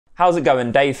How's it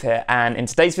going? Dave here, and in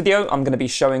today's video I'm going to be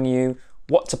showing you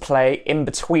what to play in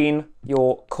between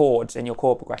your chords in your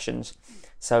chord progressions.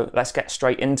 So let's get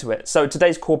straight into it. So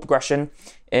today's chord progression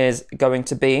is going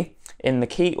to be in the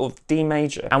key of D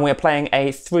major, and we're playing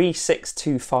a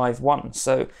 3-6-2-5-1.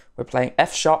 So we're playing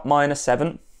F sharp minor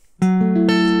 7.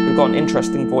 We've got an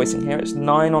interesting voicing here. It's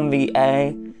 9 on the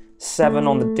A, 7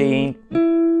 on the D,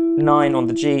 9 on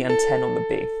the G, and 10 on the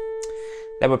B.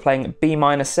 Then we're playing B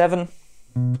minor 7.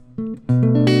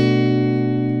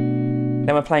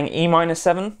 Then we're playing E minor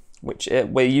 7, which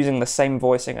we're using the same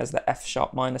voicing as the F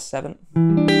sharp minor 7.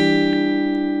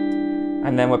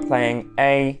 And then we're playing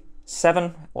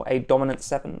A7 or A dominant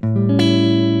 7.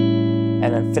 And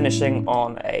then finishing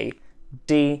on a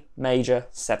D major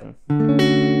 7.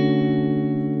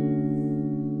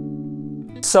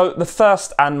 So the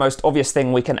first and most obvious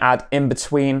thing we can add in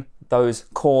between those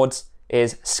chords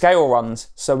is scale runs.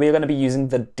 So we're going to be using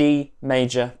the D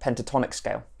major pentatonic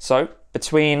scale. So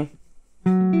between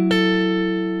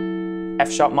F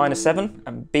sharp minor 7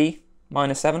 and B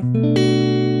minor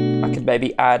 7, I could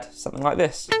maybe add something like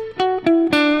this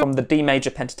from the D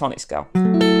major pentatonic scale.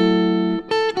 And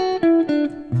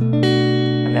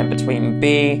then between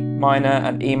B minor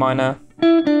and E minor,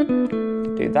 I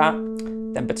could do that.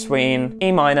 Then between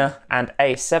E minor and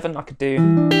A7, I could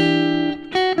do.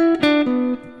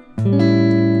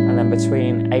 And then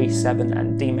between A7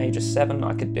 and D major 7,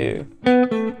 I could do. There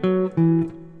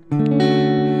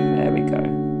we go.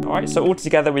 All right, so all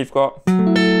together we've got.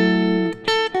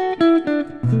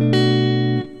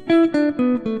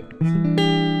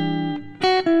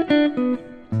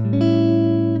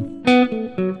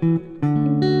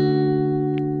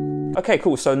 Okay,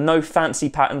 cool, so no fancy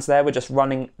patterns there, we're just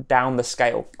running down the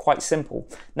scale, quite simple.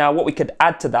 Now what we could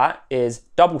add to that is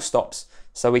double stops.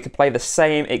 So we could play the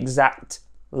same exact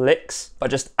licks, but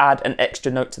just add an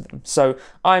extra note to them. So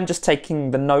I'm just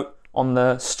taking the note on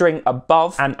the string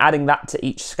above and adding that to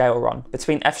each scale run.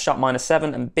 Between F sharp minor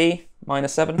 7 and B minor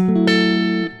 7,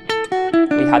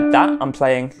 we had that, I'm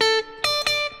playing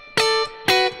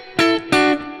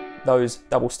those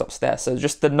double stops there. So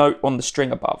just the note on the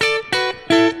string above.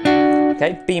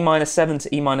 Okay, B minor 7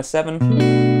 to E minor 7.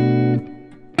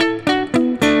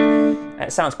 And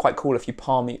it sounds quite cool if you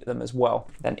palm mute them as well.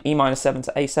 Then E minor 7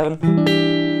 to A7.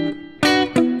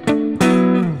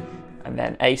 And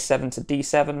then A7 to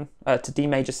D7, to D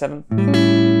major 7.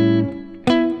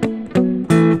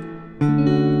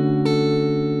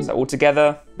 So all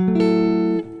together.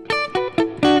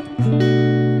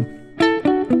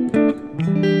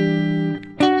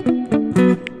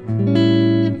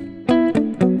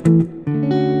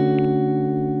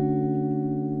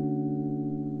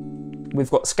 We've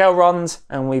got scale runs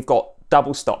and we've got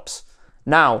double stops.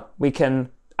 Now we can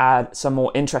add some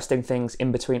more interesting things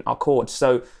in between our chords.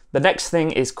 So the next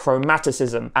thing is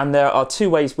chromaticism, and there are two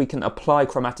ways we can apply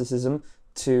chromaticism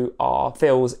to our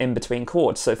fills in between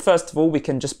chords. So first of all, we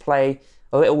can just play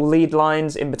little lead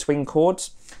lines in between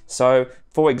chords. So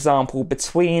for example,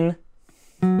 between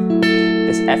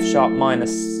this F sharp minor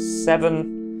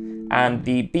 7 and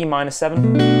the B minor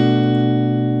 7,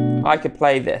 I could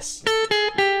play this.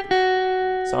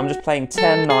 So I'm just playing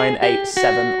 10, 9, 8,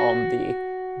 7 on the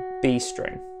B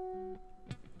string.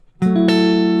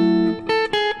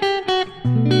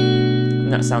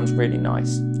 And that sounds really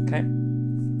nice, okay?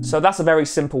 So that's a very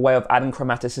simple way of adding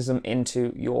chromaticism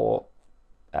into your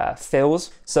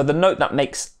fills. So the note that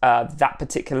makes that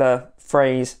particular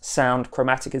phrase sound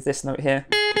chromatic is this note here.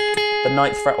 The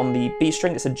 9th fret on the B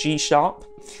string, it's a G sharp,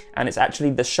 and it's actually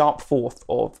the sharp 4th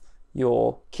of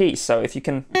your key. So if you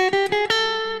can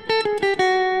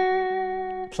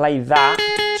play that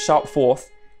sharp 4th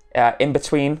in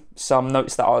between some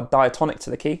notes that are diatonic to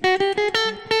the key,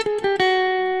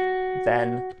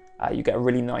 then you get a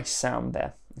really nice sound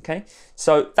there, okay?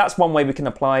 So that's one way we can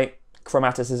apply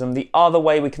chromaticism. The other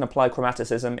way we can apply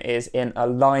chromaticism is in a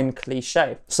line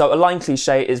cliche. So a line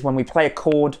cliche is when we play a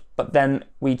chord, but then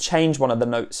we change one of the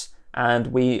notes and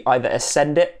we either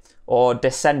ascend it or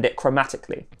descend it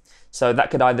chromatically. So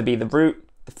that could either be the root,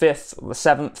 the 5th, or the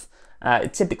 7th.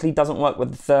 It typically doesn't work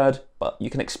with the 3rd, but you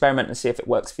can experiment and see if it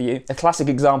works for you. A classic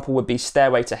example would be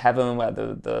Stairway to Heaven, where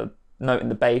the note in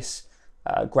the bass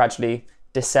gradually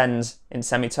descends in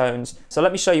semitones. So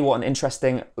let me show you what an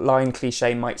interesting line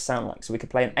cliche might sound like. So we could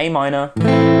play an A minor, we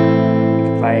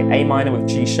could play A minor with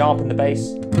G sharp in the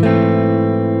bass,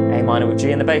 A minor with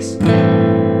G in the bass,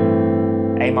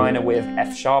 A minor with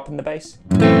F sharp in the bass,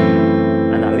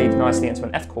 and that leads nicely into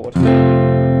an F chord.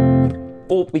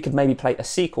 Or we could maybe play a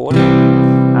C chord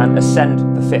and ascend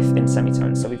the 5th in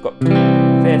semitones. So we've got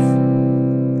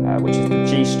 5th, which is the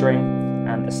G string,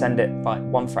 and and ascend it by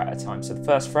 1 fret at a time. So the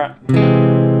first fret,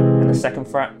 and the second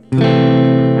fret,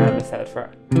 and the third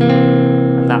fret.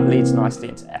 And that leads nicely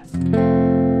into F.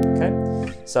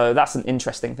 Okay, so that's an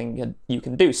interesting thing you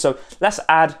can do. So let's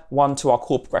add one to our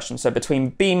chord progression. So between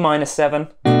B minor 7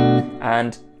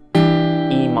 and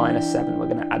E minor 7, we're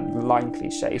going to add line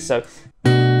cliche. So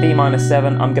B minor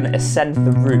 7, I'm going to ascend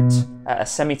the root a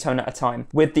semitone at a time.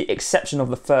 With the exception of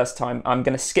the first time, I'm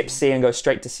going to skip C and go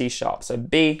straight to C sharp. So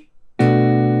B,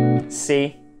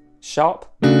 C sharp,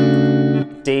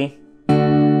 D,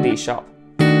 B sharp,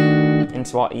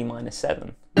 into our E minor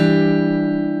 7.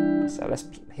 So let's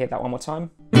hear that one more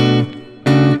time.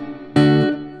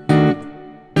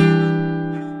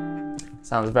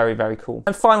 Sounds very, very cool.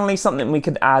 And finally, something we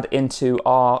could add into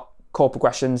our chord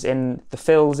progressions in the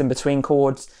fills in between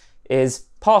chords is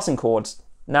passing chords.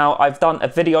 Now, I've done a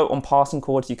video on passing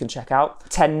chords you can check out,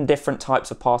 10 different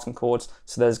types of passing chords.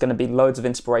 So there's going to be loads of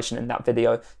inspiration in that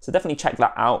video. So definitely check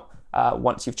that out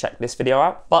once you've checked this video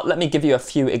out. But let me give you a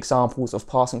few examples of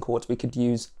passing chords we could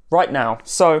use right now.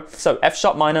 So F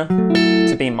sharp minor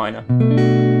to B minor.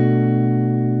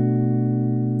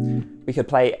 We could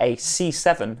play a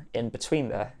C7 in between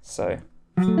there. So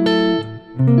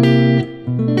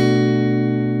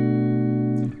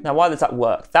now, why does that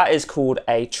work? That is called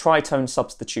a tritone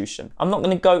substitution. I'm not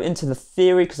going to go into the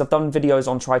theory because I've done videos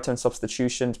on tritone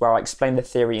substitutions where I explain the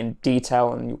theory in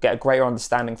detail, and you'll get a greater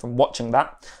understanding from watching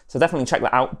that. So definitely check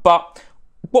that out. But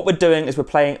what we're doing is we're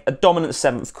playing a dominant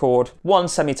 7th chord, 1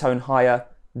 semitone higher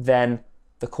than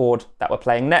the chord that we're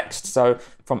playing next. So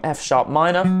from F sharp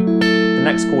minor, the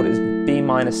next chord is B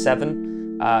minor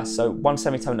 7. So 1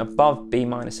 semitone above B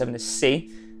minor 7 is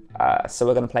C. So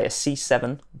we're going to play a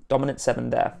C7, dominant 7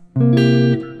 there.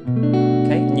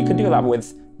 Okay, and you can do that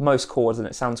with most chords and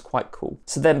it sounds quite cool.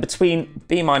 So then between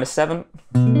B minor 7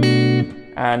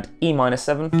 and E minor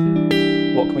 7,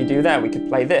 what can we do there? We could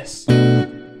play this.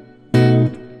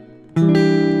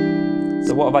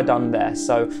 So what have I done there?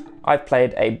 So I've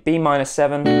played a B minor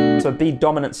 7 to a B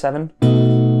dominant 7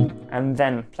 and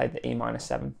then played the E minor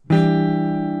 7.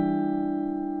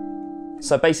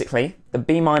 So basically, the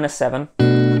B minor 7,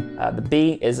 the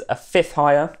B is a 5th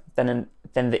higher than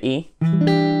the E.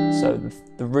 So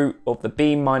the root of the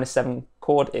B minor 7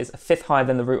 chord is a 5th higher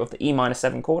than the root of the E minor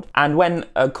 7 chord. And when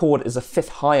a chord is a 5th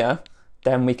higher,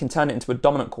 then we can turn it into a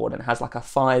dominant chord and it has like a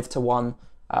 5-to-1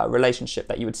 relationship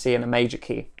that you would see in a major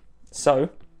key. So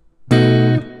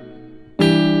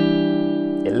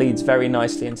it leads very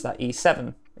nicely into that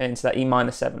E7, into that E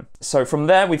minor 7. So from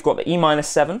there, we've got the E minor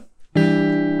 7,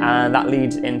 and that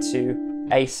leads into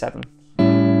A7.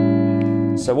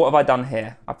 So what have I done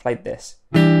here? I played this.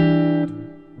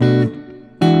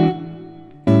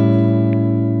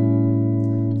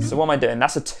 So what am I doing?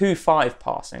 That's a 2-5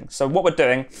 passing. So what we're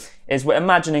doing is we're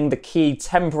imagining the key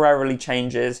temporarily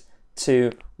changes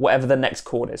to whatever the next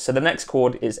chord is. So the next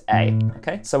chord is A,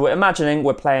 okay? So we're imagining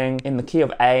we're playing in the key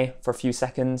of A for a few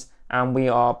seconds, and we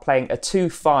are playing a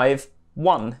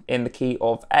 2-5-1 in the key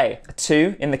of A. A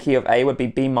 2 in the key of A would be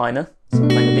B minor, so we're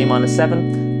playing a B minor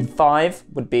 7. 5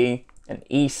 would be an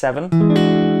E7,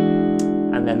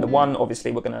 and then the 1,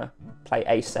 obviously, we're gonna play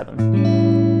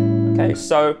A7. Okay,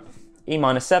 so E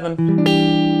minor 7, B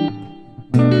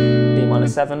minor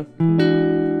 7,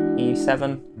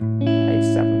 E7,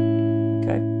 A7.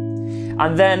 Okay,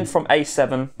 and then from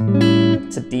A7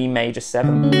 to D major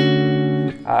 7,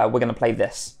 we're gonna play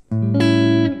this.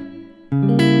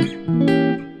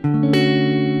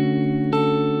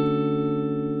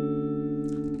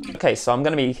 Okay, so I'm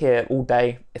going to be here all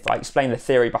day if I explain the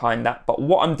theory behind that, but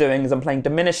what I'm doing is I'm playing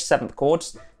diminished 7th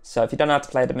chords. So if you don't know how to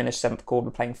play a diminished 7th chord,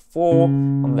 we're playing 4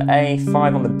 on the A,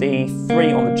 5 on the D,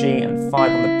 3 on the G, and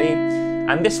 5 on the B.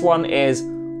 And this one is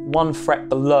 1 fret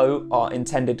below our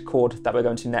intended chord that we're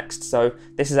going to next. So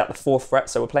this is at the 4th fret,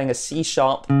 so we're playing a C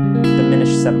sharp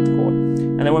diminished 7th chord.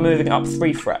 And then we're moving up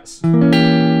 3 frets.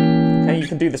 Okay, you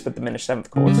can do this with diminished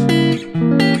 7th chords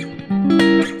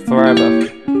forever.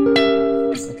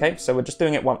 Okay, so we're just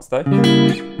doing it once though,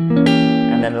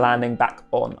 and then landing back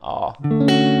on our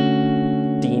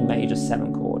D major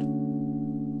 7 chord.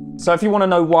 So if you want to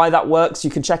know why that works, you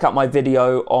can check out my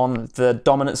video on the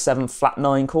dominant 7 flat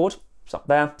 9 chord. It's up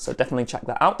there, so definitely check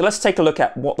that out. But let's take a look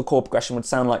at what the chord progression would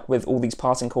sound like with all these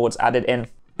passing chords added in.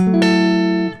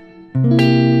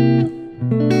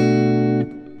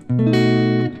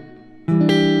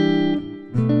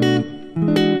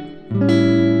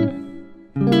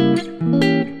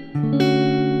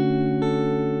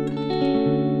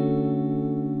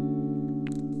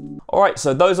 Alright,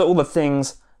 so those are all the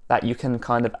things that you can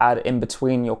kind of add in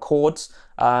between your chords.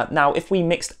 Now, if we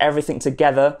mixed everything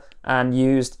together and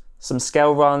used some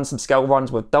scale runs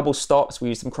with double stops, we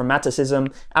use some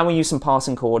chromaticism, and we use some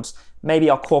passing chords, maybe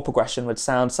our chord progression would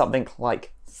sound something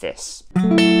like this.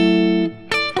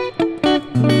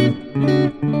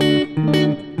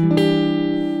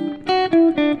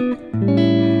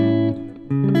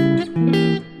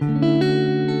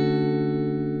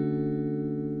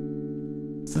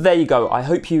 So there you go. I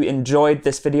hope you enjoyed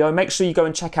this video. Make sure you go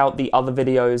and check out the other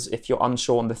videos if you're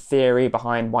unsure on the theory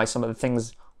behind why some of the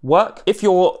things work. If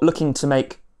you're looking to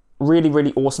make really,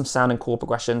 really awesome sounding chord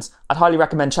progressions, I'd highly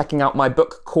recommend checking out my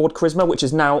book, Chord Charisma, which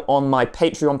is now on my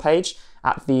Patreon page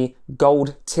at the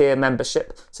gold tier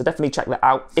membership. So definitely check that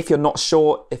out. If you're not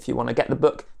sure if you want to get the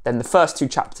book, then the first 2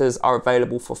 chapters are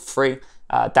available for free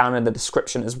down in the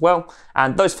description as well.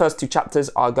 And those first 2 chapters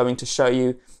are going to show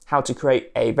you how to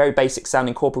create a very basic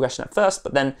sounding chord progression at first,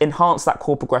 but then enhance that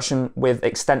chord progression with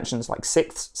extensions like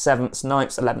 6ths, 7ths,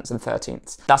 9ths, 11ths, and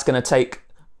 13ths. That's going to take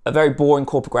a very boring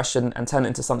chord progression and turn it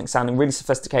into something sounding really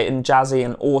sophisticated and jazzy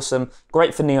and awesome,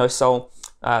 great for neo soul.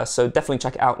 So definitely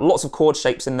check it out. Lots of chord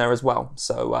shapes in there as well.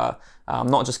 So I'm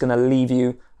not just going to leave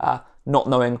you not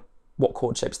knowing what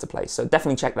chord shapes to play. So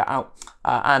definitely check that out.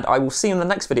 And I will see you in the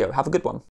next video. Have a good one.